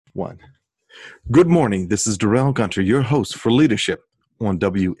One. Good morning. This is Darrell Gunter, your host for Leadership on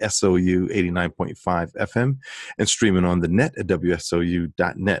WSOU 89.5 FM and streaming on the net at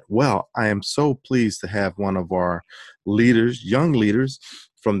WSOU.net. Well, I am so pleased to have one of our leaders, young leaders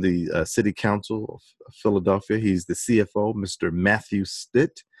from the City Council of Philadelphia. He's the CFO, Mr. Matthew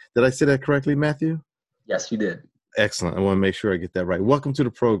Stitt. Did I say that correctly, Matthew? Yes, you did. Excellent. I want to make sure I get that right. Welcome to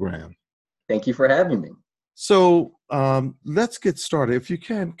the program. Thank you for having me. So let's get started. If you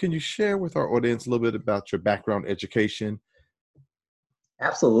can you share with our audience a little bit about your background, education?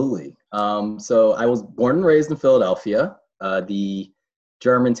 Absolutely. So I was born and raised in Philadelphia, the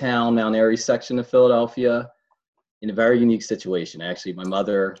Germantown, Mount Airy section of Philadelphia, in a very unique situation. Actually, my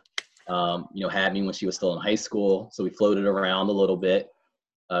mother, had me when she was still in high school. So we floated around a little bit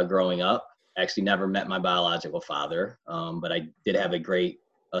growing up. Actually never met my biological father, but I did have a great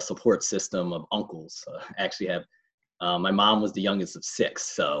support system of uncles. Actually have, my mom was the youngest of six,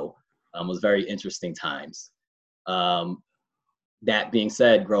 so it was very interesting times. That being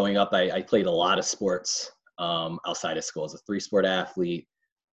said, growing up, I played a lot of sports outside of school. I was a 3-sport athlete,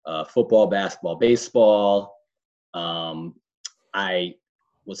 football, basketball, baseball. I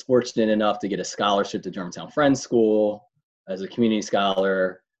was fortunate enough to get a scholarship to Germantown Friends School as a community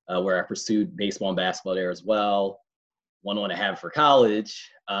scholar, where I pursued baseball and basketball there as well. One I have for college,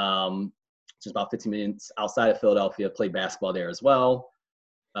 just about 15 minutes outside of Philadelphia, played basketball there as well.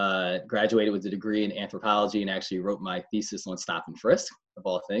 Graduated with a degree in anthropology and actually wrote my thesis on stop and frisk, of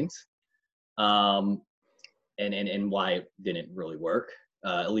all things, and why it didn't really work.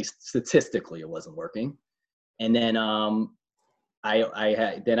 At least statistically, it wasn't working. And then I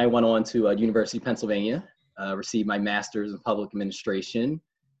went on to University of Pennsylvania, received my master's in public administration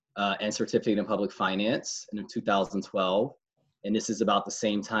and certificate in public finance in 2012. And this is about the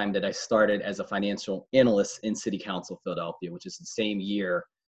same time that I started as a financial analyst in City Council Philadelphia, which is the same year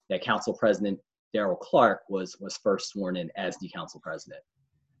that Council President Darrell Clark was first sworn in as the Council President.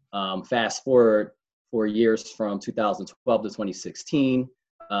 Fast forward 4 years from 2012 to 2016,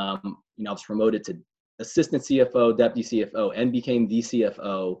 I was promoted to Assistant CFO, Deputy CFO, and became the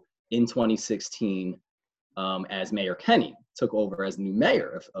CFO in 2016 as Mayor Kenny took over as new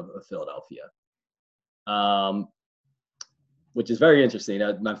mayor of Philadelphia. Which is very interesting.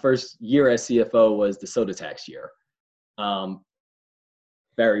 My first year as CFO was the soda tax year.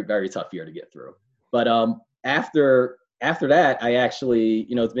 Very, very tough year to get through. But after that, I actually,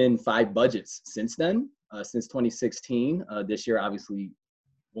 it's been 5 budgets since then, since 2016. This year, obviously,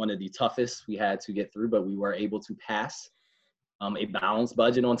 one of the toughest we had to get through, but we were able to pass a balanced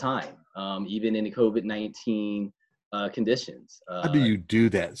budget on time, even in the COVID-19 conditions. How do you do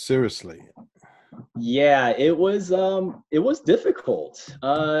that? Seriously. Yeah, it was difficult.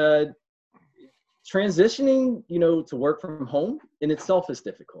 Transitioning, to work from home in itself is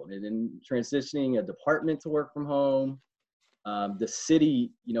difficult. And then transitioning a department to work from home, the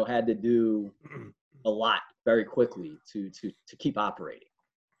city, had to do a lot very quickly to keep operating.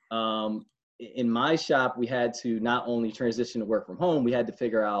 In my shop, we had to not only transition to work from home, we had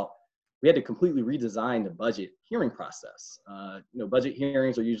to completely redesign the budget hearing process. Budget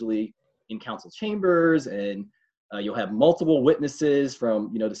hearings are usually in council chambers, and you'll have multiple witnesses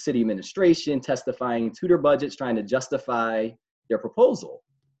from, the city administration testifying to their budgets, trying to justify their proposal.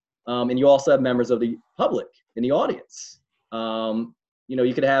 And you also have members of the public in the audience.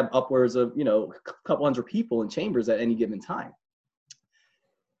 You could have upwards of, a couple hundred people in chambers at any given time.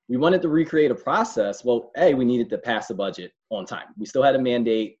 We wanted to recreate a process. Well, we needed to pass a budget on time. We still had a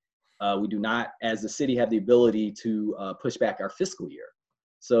mandate. We do not, as the city, have the ability to push back our fiscal year.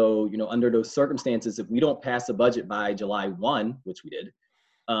 So, under those circumstances, if we don't pass a budget by July 1, which we did,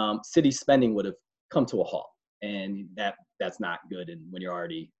 city spending would have come to a halt. And that's not good. And when you're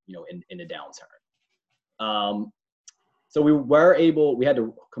already, in a downturn. So we had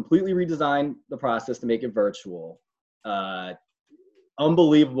to completely redesign the process to make it virtual.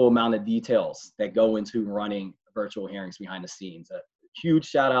 Unbelievable amount of details that go into running virtual hearings behind the scenes. A huge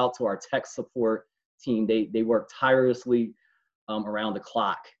shout out to our tech support team. They work tirelessly around the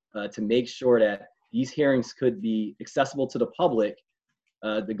clock to make sure that these hearings could be accessible to the public.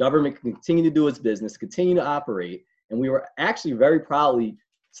 The government can continue to do its business, continue to operate. And we were actually very proudly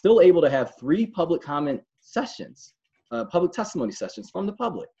still able to have 3 public comment sessions, public testimony sessions from the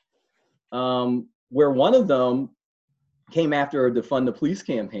public, where one of them came after a Defund the Police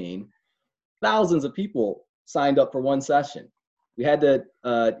campaign. Thousands of people signed up for one session. We had to,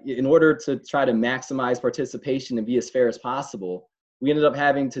 in order to try to maximize participation and be as fair as possible, we ended up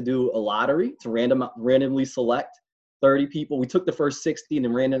having to do a lottery to randomly select 30 people. We took the first 60 and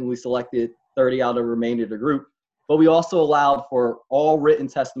then randomly selected 30 out of the remainder of the group. But we also allowed for all written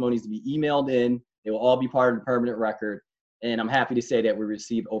testimonies to be emailed in. They will all be part of the permanent record. And I'm happy to say that we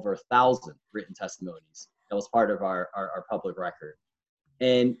received over 1,000 written testimonies. That was part of our public record.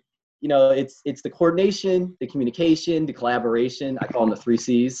 And, you know, it's the coordination, the communication, the collaboration, I call them the 3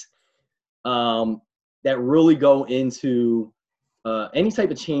 Cs, that really go into any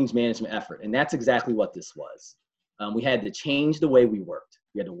type of change management effort. And that's exactly what this was. We had to change the way we worked.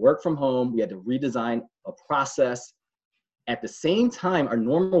 We had to work from home. We had to redesign a process. At the same time, our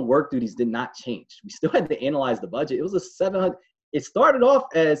normal work duties did not change. We still had to analyze the budget. It was a 700. It started off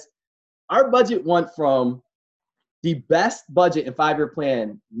as our budget went from the best budget and 5-year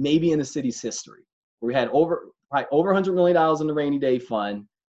plan maybe in the city's history, where we had over $100 million in the rainy day fund.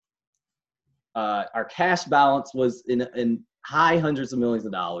 Our cash balance was in high hundreds of millions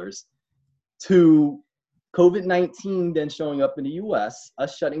of dollars, to COVID-19 then showing up in the US,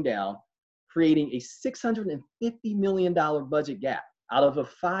 us shutting down, creating a $650 million budget gap out of a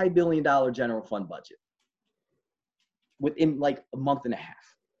 $5 billion general fund budget within like a month and a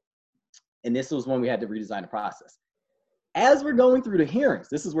half. And this was when we had to redesign the process. As we're going through the hearings,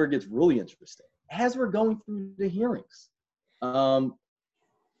 this is where it gets really interesting. As we're going through the hearings, or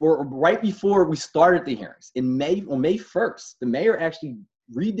right before we started the hearings, on May 1st, the mayor actually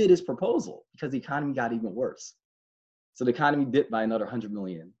redid his proposal because the economy got even worse. So the economy dipped by another $100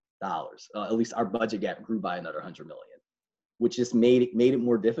 million. At least our budget gap grew by another $100 million, which just made it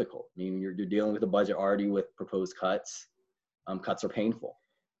more difficult. I mean, you're dealing with a budget already with proposed cuts. Cuts are painful,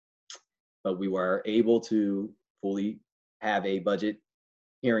 but we were able to fully have a budget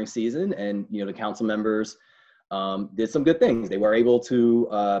hearing season, and the council members did some good things. They were able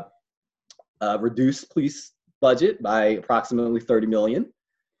to reduce police budget by approximately $30 million.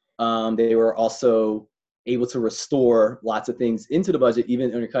 They were also able to restore lots of things into the budget,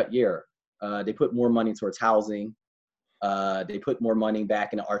 even in a cut year. They put more money towards housing. They put more money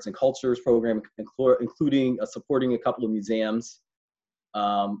back in the arts and cultures program, including supporting a couple of museums,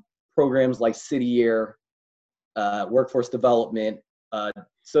 programs like City Year, workforce development.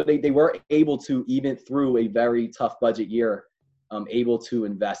 So they were able to, even through a very tough budget year, able to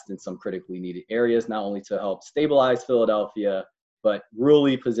invest in some critically needed areas, not only to help stabilize Philadelphia, but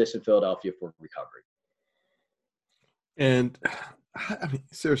really position Philadelphia for recovery. And I mean,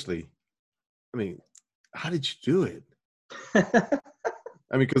 seriously, how did you do it?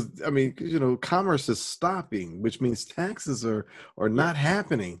 Because commerce is stopping, which means taxes are not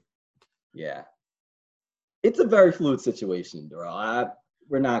happening. Yeah. It's a very fluid situation, Darrell.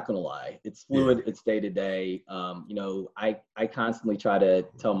 We're not going to lie. It's fluid. Yeah. It's day to day. I constantly try to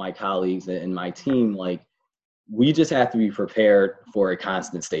tell my colleagues and my team, like, we just have to be prepared for a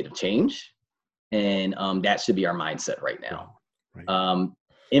constant state of change. And that should be our mindset right now. Right.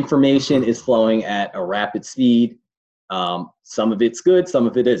 Information is flowing at a rapid speed. Some of it's good, some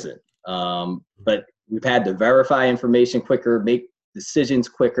of it isn't. But we've had to verify information quicker, make decisions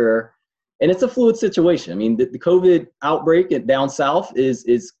quicker. And it's a fluid situation. I mean, the COVID outbreak down south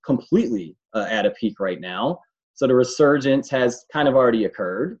is completely at a peak right now. So the resurgence has kind of already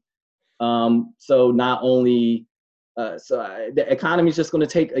occurred. So not only, the economy is just going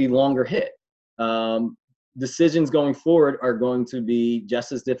to take a longer hit. Decisions going forward are going to be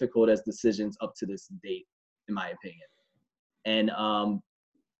just as difficult as decisions up to this date, in my opinion. And,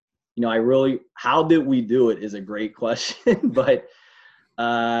 how did we do it is a great question, but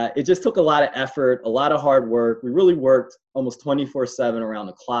it just took a lot of effort, a lot of hard work. We really worked almost 24/7 around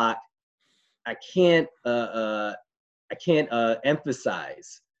the clock. I can't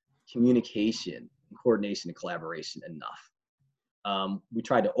emphasize communication and coordination and collaboration enough. We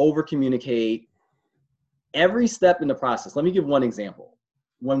tried to over communicate every step in the process. Let me give one example.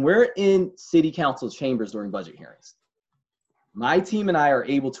 When we're in city council chambers during budget hearings, my team and I are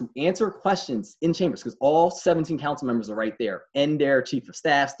able to answer questions in chambers because all 17 council members are right there, and their chief of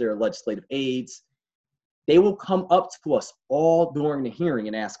staffs, their legislative aides. They will come up to us all during the hearing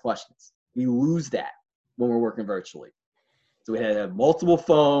and ask questions. We lose that when we're working virtually. So we had to have multiple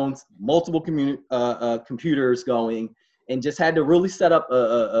phones, multiple computers going, and just had to really set up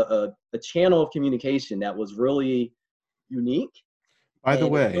a channel of communication that was really unique. By the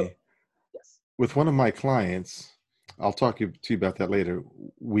way, yes, with one of my clients, I'll talk to you about that later,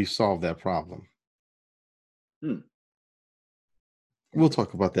 we solved that problem. We'll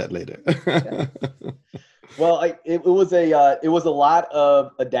talk about that later. Yeah. Well, it was a lot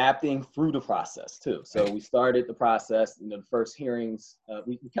of adapting through the process too. So we started the process, the first hearings,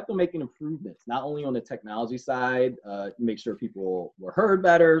 we kept on making improvements, not only on the technology side, to make sure people were heard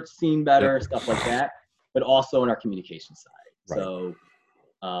better, seen better, stuff like that, but also in our communication side. Right. So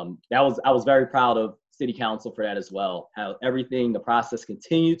I was very proud of city council for that as well. How everything, the process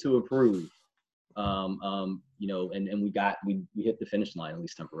continued to improve. And we hit the finish line, at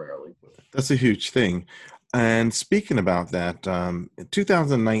least temporarily. That's a huge thing. And speaking about that, in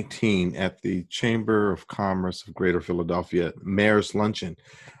 2019 at the Chamber of Commerce of Greater Philadelphia Mayor's Luncheon,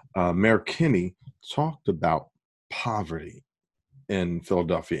 Mayor Kinney talked about poverty in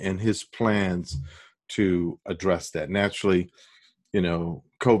Philadelphia and his plans to address that. Naturally,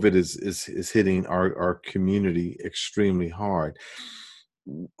 COVID is hitting our community extremely hard.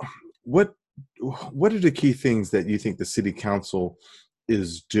 What what are the key things that you think the city council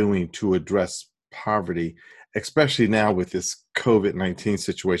is doing to address poverty, especially now with this COVID-19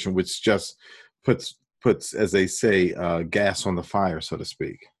 situation, which just puts, as they say, gas on the fire, so to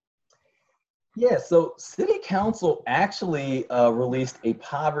speak? Yeah, so City Council actually released a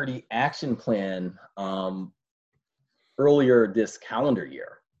poverty action plan earlier this calendar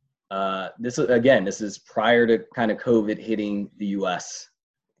year. This is prior to kind of COVID hitting the U.S.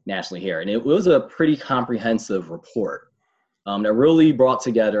 nationally here, and it was a pretty comprehensive report that really brought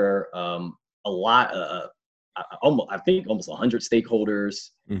together a lot. I think almost 100 stakeholders.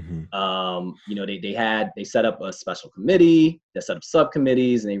 They set up a special committee, they set up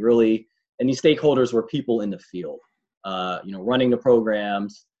subcommittees, and these stakeholders were people in the field, running the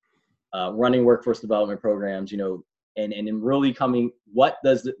programs, running workforce development programs, and in really coming, what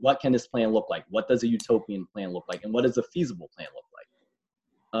can this plan look like? What does a utopian plan look like? And what does a feasible plan look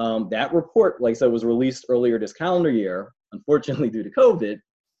like? That report, like I said, was released earlier this calendar year. Unfortunately, due to COVID,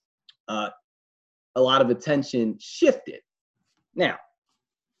 a lot of attention shifted. Now,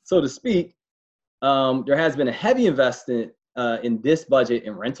 so to speak, there has been a heavy investment in this budget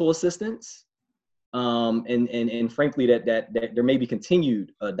in rental assistance, and frankly, that there may be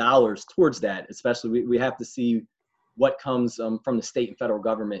continued dollars towards that. Especially, we have to see what comes from the state and federal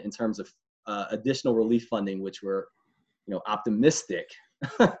government in terms of additional relief funding, which we're optimistic,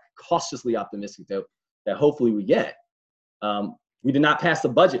 cautiously optimistic that hopefully we get. We did not pass the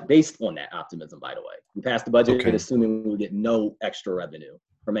budget based on that optimism, by the way. We passed the budget assuming we would get no extra revenue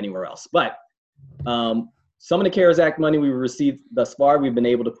from anywhere else. But some of the CARES Act money we received thus far, we've been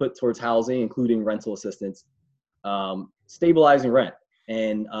able to put towards housing, including rental assistance, stabilizing rent.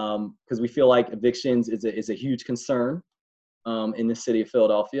 And because we feel like evictions is a huge concern in the city of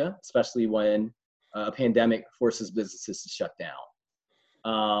Philadelphia, especially when a pandemic forces businesses to shut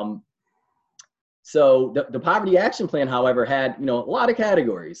down. So the Poverty Action Plan, however, had a lot of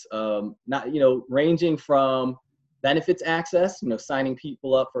categories, ranging from benefits access, signing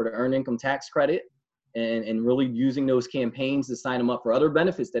people up for the earned income tax credit, and really using those campaigns to sign them up for other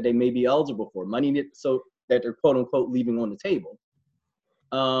benefits that they may be eligible for, money so that they're quote unquote leaving on the table.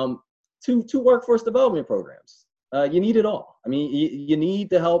 To workforce development programs. You need it all. I mean, you need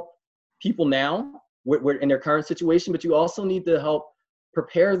to help people now we're in their current situation, but you also need to help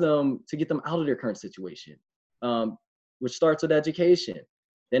prepare them to get them out of their current situation, which starts with education.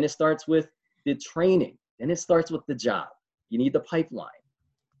 Then it starts with the training. Then it starts with the job. You need the pipeline.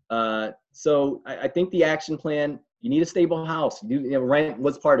 So I think the action plan, you need a stable house. Rent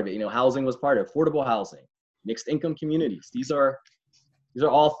was part of it. Housing was part of it. Affordable housing, mixed income communities. These are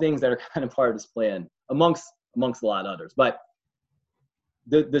all things that are kind of part of this plan, amongst a lot of others. But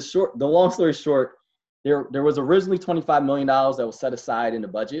the long story short, there was originally $25 million that was set aside in the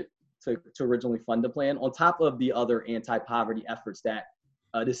budget to originally fund the plan, on top of the other anti-poverty efforts that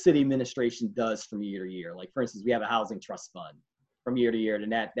the city administration does from year to year. Like, for instance, we have a housing trust fund from year to year,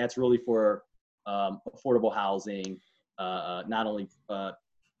 and that's really for affordable housing, not only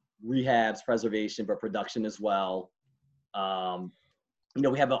rehabs, preservation, but production as well.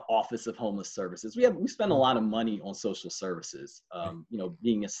 We have an Office of Homeless Services. We spend a lot of money on social services,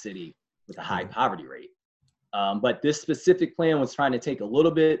 being a city with a high poverty rate. But this specific plan was trying to take a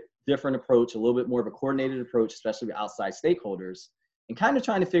little bit different approach, a little bit more of a coordinated approach, especially with outside stakeholders, and kind of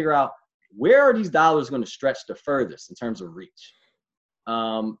trying to figure out where are these dollars going to stretch the furthest in terms of reach.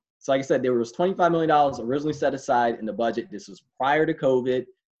 So like I said, there was $25 million originally set aside in the budget. This was prior to COVID.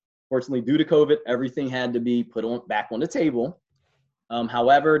 Fortunately, due to COVID, everything had to be put back on the table.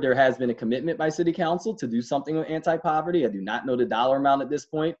 However, there has been a commitment by City Council to do something with anti-poverty. I do not know the dollar amount at this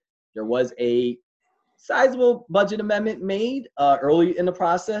point. There was a sizable budget amendment made early in the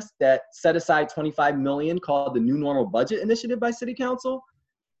process that set aside $25 million, called the New Normal Budget Initiative by City Council.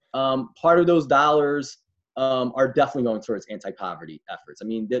 Part of those dollars are definitely going towards anti-poverty efforts. I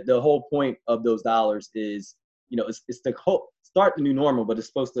mean, the whole point of those dollars is, it's to start the new normal, but it's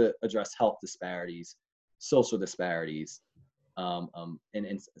supposed to address health disparities, social disparities,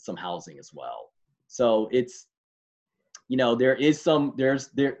 and some housing as well. So it's,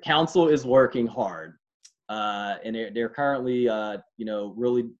 council is working hard and they're currently,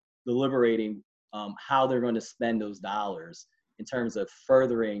 really deliberating how they're going to spend those dollars in terms of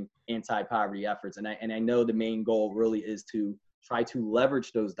furthering anti-poverty efforts. And I know the main goal really is to try to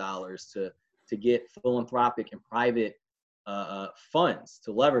leverage those dollars to get philanthropic and private funds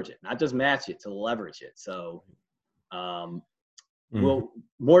to leverage it, not just match it, to leverage it. So Mhm.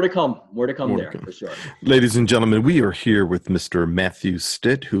 more to come More to there come. for sure. Ladies and gentlemen, we are here with Mr. Matthew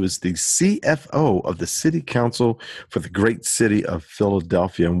Stitt, who is the CFO of the City Council for the great city of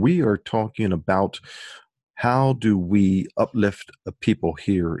Philadelphia. And we are talking about how do we uplift the people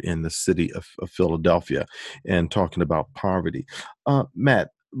here in the city of Philadelphia and talking about poverty.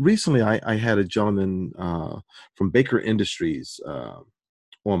 Matt, recently I had a gentleman from Baker Industries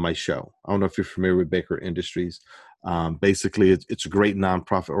on my show. I don't know if you're familiar with Baker Industries. Basically, it's a great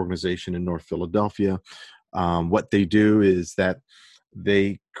nonprofit organization in North Philadelphia. What they do is that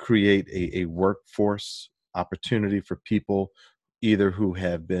they create a workforce opportunity for people either who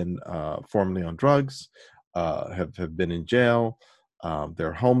have been formerly on drugs, have been in jail,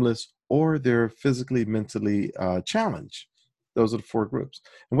 they're homeless, or they're physically, mentally challenged. Those are the four groups.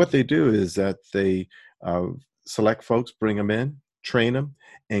 And what they do is that they select folks, bring them in, train them,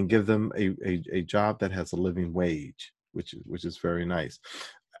 and give them a job that has a living wage, which is very nice.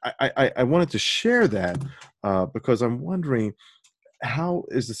 I wanted to share that because I'm wondering, how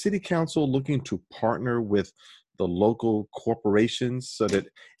is the city council looking to partner with the local corporations so that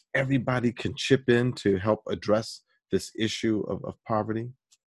everybody can chip in to help address this issue of poverty?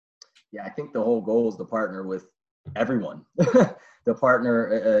 Yeah, I think the whole goal is to partner with everyone. The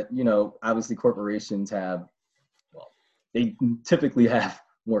partner, obviously corporations have, well, they typically have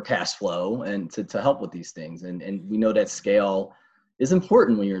more cash flow and to help with these things. And we know that scale is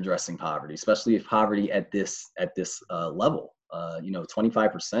important when you're addressing poverty, especially if poverty at this level.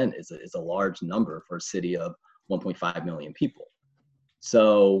 25% is a large number for a city of 1.5 million people.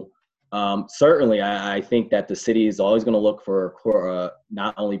 So certainly, I think that the city is always going to look for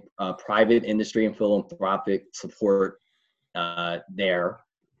not only private industry and philanthropic support there.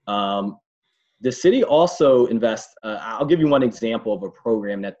 The city also invests. I'll give you one example of a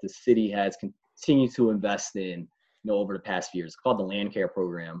program that the city has continued to invest in, over the past few years. It's called the Land Care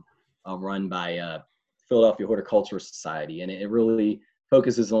Program, run by Philadelphia Horticultural Society, and it really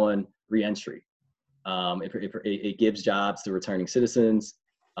focuses on reentry. It gives jobs to returning citizens.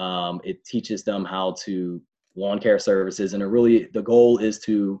 It teaches them how to lawn care services, and the goal is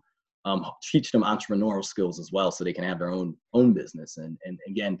to teach them entrepreneurial skills as well, so they can have their own business and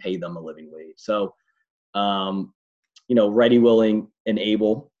again pay them a living wage. So, Ready, Willing, and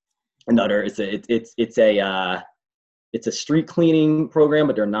Able. Another, it's a street cleaning program,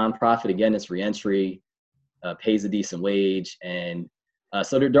 but they're nonprofit. Again, it's reentry, pays a decent wage, and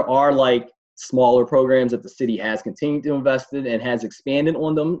so there are like smaller programs that the city has continued to invest in and has expanded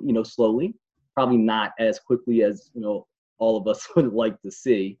on them, slowly, probably not as quickly as, all of us would like to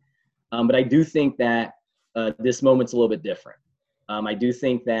see. But I do think that this moment's a little bit different. I do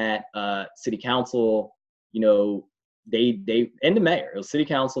think that city council, they and the mayor, city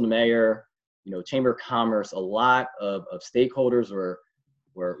council, the mayor, chamber of commerce, a lot of stakeholders were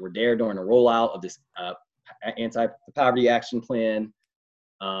there during the rollout of this anti-poverty action plan.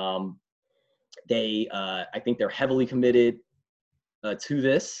 I think they're heavily committed to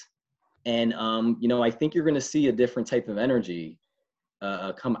this. And, I think you're going to see a different type of energy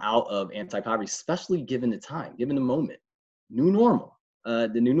come out of anti-poverty, especially given the time, given the moment. New normal. The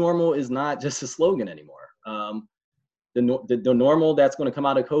new normal is not just a slogan anymore. The normal that's going to come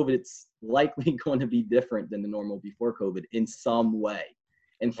out of COVID, it's likely going to be different than the normal before COVID in some way.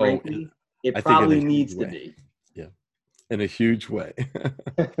 And frankly, it I think in a probably huge needs to way. be. Yeah, in a huge way.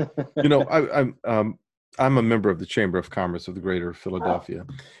 I'm a member of the Chamber of Commerce of the Greater Philadelphia,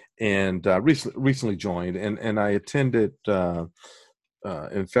 and recently joined, and I attended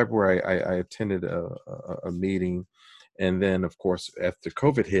in February. I attended a meeting, and then of course after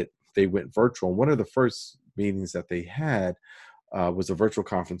COVID hit, they went virtual. One of the first meetings that they had was a virtual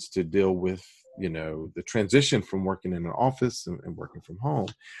conference to deal with the transition from working in an office and working from home.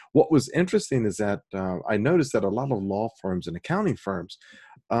 What was interesting is that I noticed that a lot of law firms and accounting firms,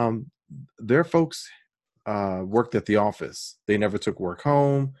 their folks worked at the office. They never took work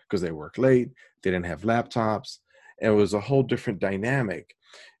home because they worked late. They didn't have laptops. And it was a whole different dynamic.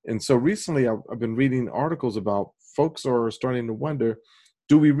 And so recently I've been reading articles about folks are starting to wonder,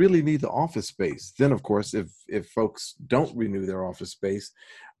 do we really need the office space? Then, of course, if folks don't renew their office space,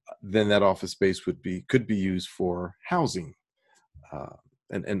 then that office space could be used for housing uh,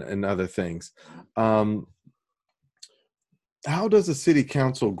 and other things. How does the city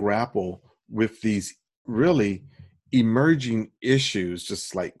council grapple with these really emerging issues,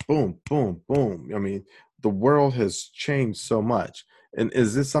 just like boom, boom, boom. I mean, the world has changed so much. And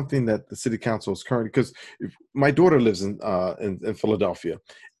is this something that the city council is currently? Because my daughter lives in Philadelphia,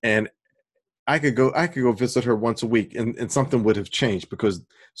 and I could go visit her once a week, and something would have changed because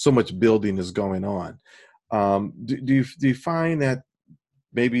so much building is going on. Do you find that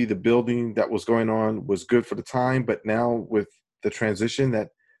maybe the building that was going on was good for the time, but now with the transition that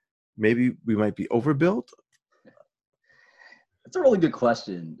maybe we might be overbuilt? That's a really good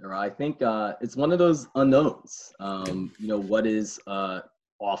question. Or I think it's one of those unknowns. What is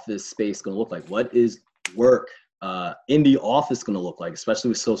office space going to look like? What is work in the office going to look like, especially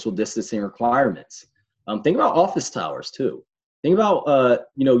with social distancing requirements? Think about office towers too. Think about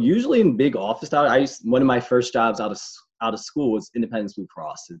usually in big office towers. One of my first jobs out of school was Independence Blue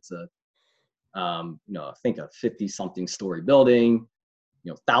Cross. It's I think a 50-something story building.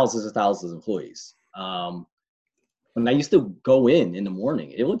 Thousands and thousands of employees. When I used to go in the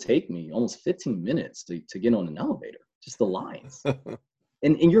morning, it would take me almost 15 minutes to get on an elevator, just the lines.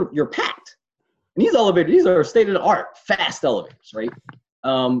 And you're packed. And these are state of the art, fast elevators, right?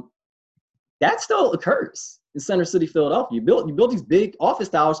 That still occurs in Center City, Philadelphia. You build these big office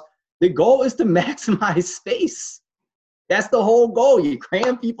towers. The goal is to maximize space. That's the whole goal. You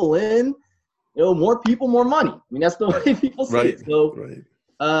cram people in, more people, more money. I mean, that's the way people see it. So, Right.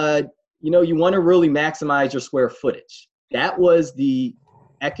 you want to really maximize your square footage. That was the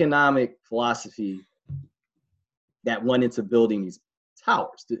economic philosophy that went into building these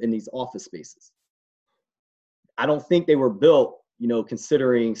towers in these office spaces. I don't think they were built,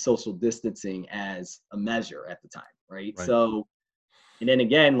 considering social distancing as a measure at the time, right? Right. So, and then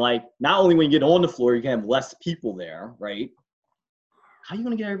again, like not only when you get on the floor, you can have less people there, right? How are you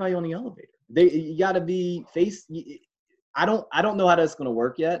going to get everybody on the elevator? You got to be I don't know how that's going to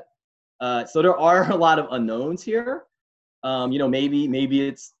work yet. So there are a lot of unknowns here. Maybe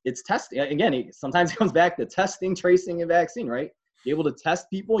it's testing. Again, sometimes it comes back to testing, tracing, and vaccine, right? You're able to test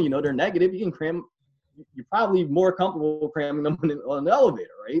people, they're negative, you can cram, you're probably more comfortable cramming them on the elevator,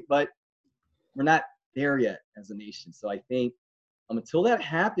 right? But we're not there yet as a nation. So I think until that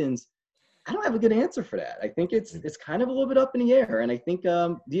happens, I don't have a good answer for that. I think it's kind of a little bit up in the air. And I think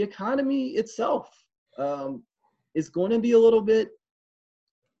the economy itself is going to be a little bit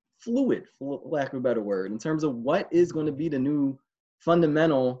fluid, for lack of a better word, in terms of what is going to be the new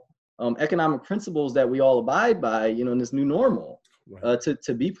fundamental economic principles that we all abide by, in this new normal, Right.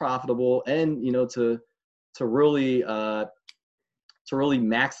 to be profitable and to really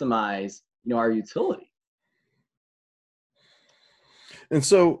maximize our utility. And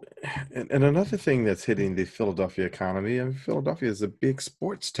so, and another thing that's hitting the Philadelphia economy, I mean, Philadelphia is a big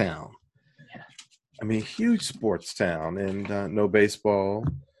sports town. Yeah. I mean, huge sports town, and no baseball,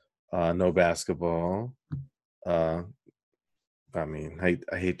 no basketball. Uh, I mean, I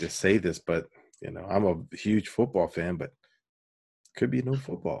hate to say this, but I'm a huge football fan, but could be no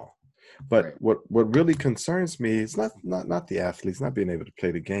football. But Right. what really concerns me is not the athletes not being able to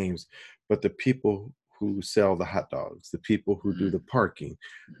play the games, but the people who sell the hot dogs, the people who do Mm-hmm. the parking.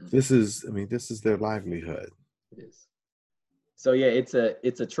 Mm-hmm. This is their livelihood. It is. So yeah, it's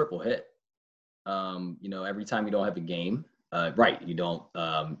a triple hit. Every time you don't have a game, right? You don't.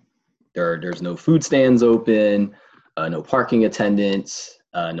 There's no food stands open, no parking attendants,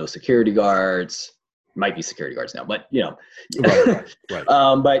 no security guards. Might be security guards now, but Right.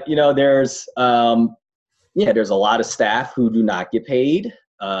 but there's a lot of staff who do not get paid.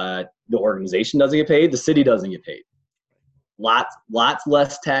 The organization doesn't get paid. The city doesn't get paid. Lots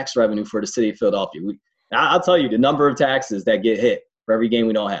less tax revenue for the city of Philadelphia. I'll tell you the number of taxes that get hit for every game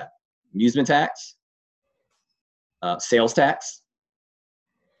we don't have: amusement tax, sales tax,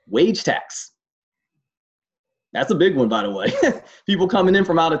 wage tax. That's a big one, by the way. People coming in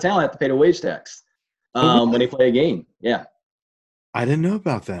from out of town have to pay the wage tax Oh, when they really? play a game. Yeah, I didn't know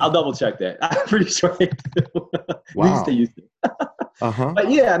about I'll that. double check that. I'm pretty sure they do. We used to Wow. use it. Uh-huh. But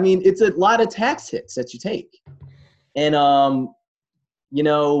yeah, I mean, it's a lot of tax hits that you take. And, and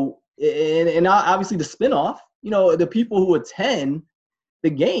obviously the spinoff, the people who attend the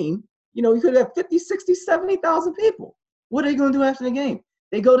game, you could have 50, 60, 70,000 people. What are they going to do after the game?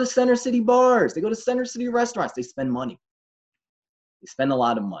 They go to Center City bars. They go to Center City restaurants. They spend money. They spend a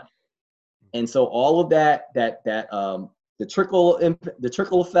lot of money. And so all of that, the trickle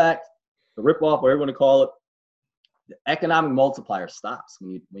effect, the rip off, whatever you want to call it, the economic multiplier stops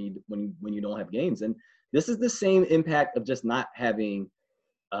when you don't have games. And this is the same impact of just not having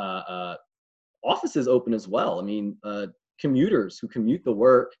offices open as well. I mean, commuters who commute to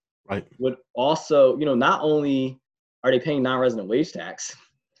work Right. would also, not only are they paying non-resident wage tax,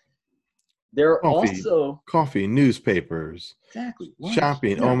 There are Coffee, also coffee, newspapers, exactly lunch.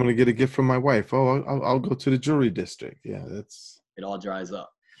 shopping. Oh, Yeah, I'm going to get a gift from my wife. Oh, I'll go to the jewelry district. Yeah, that's, it all dries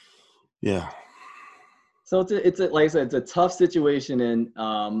up. yeah. So like I said, it's a tough situation, and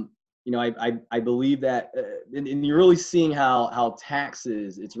I believe that, and you're really seeing how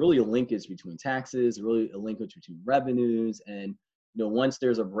taxes. It's really a linkage between taxes, really a linkage between revenues, and once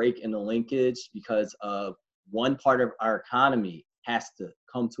there's a break in the linkage because of one part of our economy has to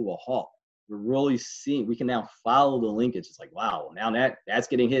come to a halt. We're really seeing we can now follow the linkage. It's like, wow, now that's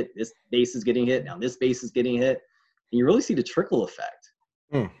getting hit. This base is getting hit. Now this base is getting hit, and you really see the trickle effect,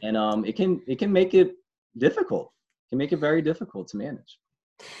 Hmm. and it can make it difficult. It can make it very difficult to manage.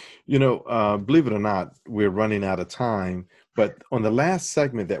 Believe it or not, we're running out of time. But on the last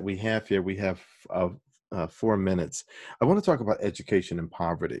segment that we have here, we have 4 minutes. I want to talk about education and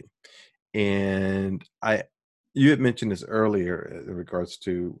poverty. And you had mentioned this earlier in regards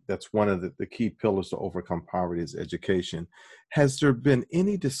to that's one of the key pillars to overcome poverty is education. Has there been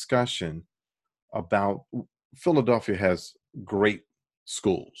any discussion about Philadelphia has great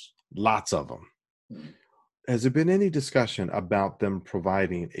schools, lots of them. Hmm. Has there been any discussion about them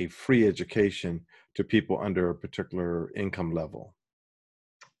providing a free education to people under a particular income level?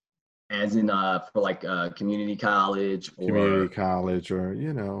 As in for like community college Community or college or,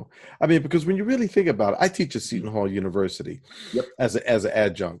 I mean, because when you really think about it, I teach at Mhm. Seton Hall University Yep. as an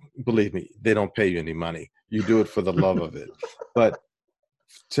adjunct. Believe me, they don't pay you any money. You do it for the love of it. But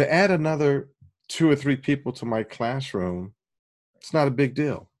to add another 2 or 3 people to my classroom, it's not a big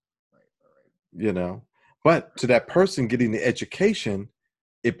deal, Right, right. you know. But to that person getting the education,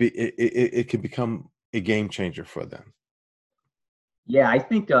 it can become a game changer for them. Yeah, I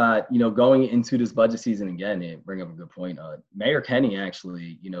think going into this budget season again, it bring up a good point. Mayor Kenny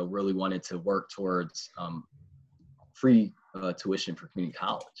actually, really wanted to work towards free tuition for community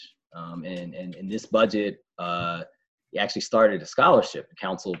college. And in this budget, he actually started a scholarship. The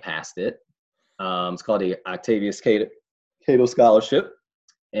council passed it. It's called the Octavius Cato Scholarship,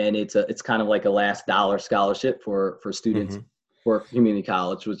 and it's kind of like a last dollar scholarship for students Hmm. for community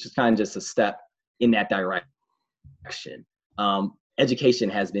college, which is kind of just a step in that direction. Education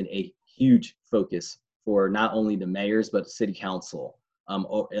has been a huge focus for not only the mayors but the city council,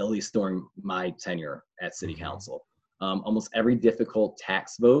 or at least during my tenure at city Hmm. council. Almost every difficult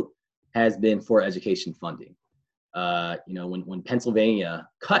tax vote has been for education funding. When Pennsylvania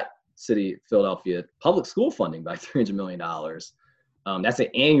cut City of Philadelphia public school funding by $300 million, that's an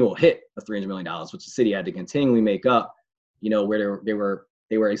annual hit of $300 million, which the city had to continually make up. Where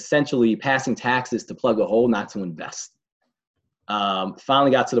they were essentially passing taxes to plug a hole, not to invest.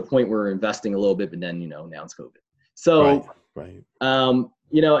 Finally got to the point where we're investing a little bit, but then now it's COVID. Right, So right.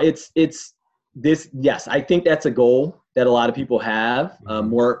 it's this. Yes, I think that's a goal that a lot of people have, Hmm.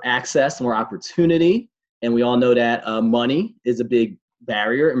 more access, more opportunity, and we all know that money is a big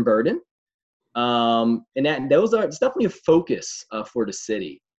barrier and burden. And it's definitely a focus for the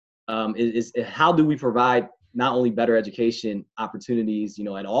city. Is how do we provide not only better education opportunities,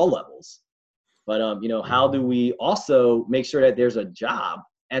 at all levels, but how do Hmm. we also make sure that there's a job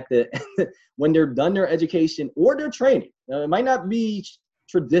at the when they're done their education or their training? It might not be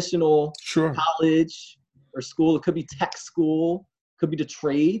traditional Sure. college or school. It could be tech school. Could be the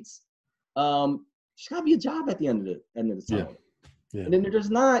trades. There's got to be a job at the end of the Yeah, tunnel. yeah. And then there's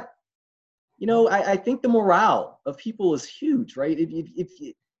not. I think the morale of people is huge, right?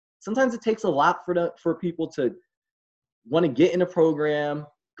 If sometimes it takes a lot for people to want to get in a program,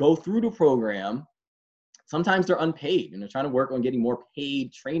 go through the program. Sometimes they're unpaid and they're trying to work on getting more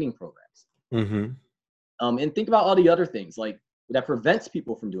paid training programs. Hmm. And think about all the other things like that prevents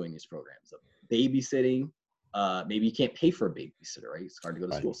people from doing these programs. Babysitting, maybe you can't pay for a babysitter, right? It's hard to go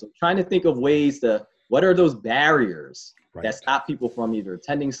to Right, school. So trying to think of ways what are those barriers that right. stop people from either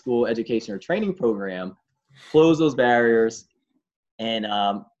attending school, education, or training program, close those barriers. And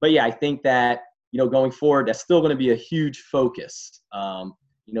but yeah, I think that going forward, that's still going to be a huge focus.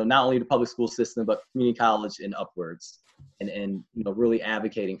 Not only the public school system, but community college and upwards, and really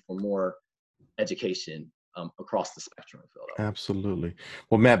advocating for more education across the spectrum of Philadelphia. Absolutely.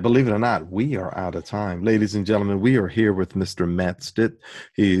 Well, Matt, believe it or not, we are out of time. Ladies and gentlemen, we are here with Mr. Matt Stitt.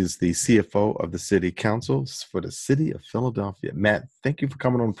 He is the CFO of the City Council for the City of Philadelphia. Matt, thank you for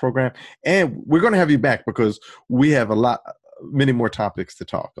coming on the program. And we're going to have you back because we have many more topics to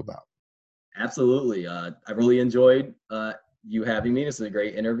talk about. Absolutely. I really enjoyed you having me. This is a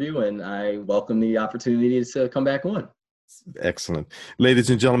great interview, and I welcome the opportunity to come back on. Excellent. Ladies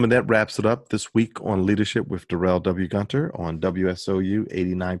and gentlemen, that wraps it up this week on Leadership with Darrell W. Gunter on WSOU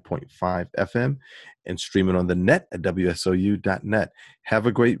 89.5 FM and streaming on the net at WSOU.net. Have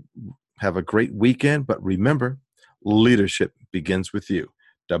a great Have a great weekend. But remember, leadership begins with you.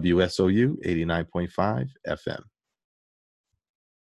 WSOU 89.5 FM.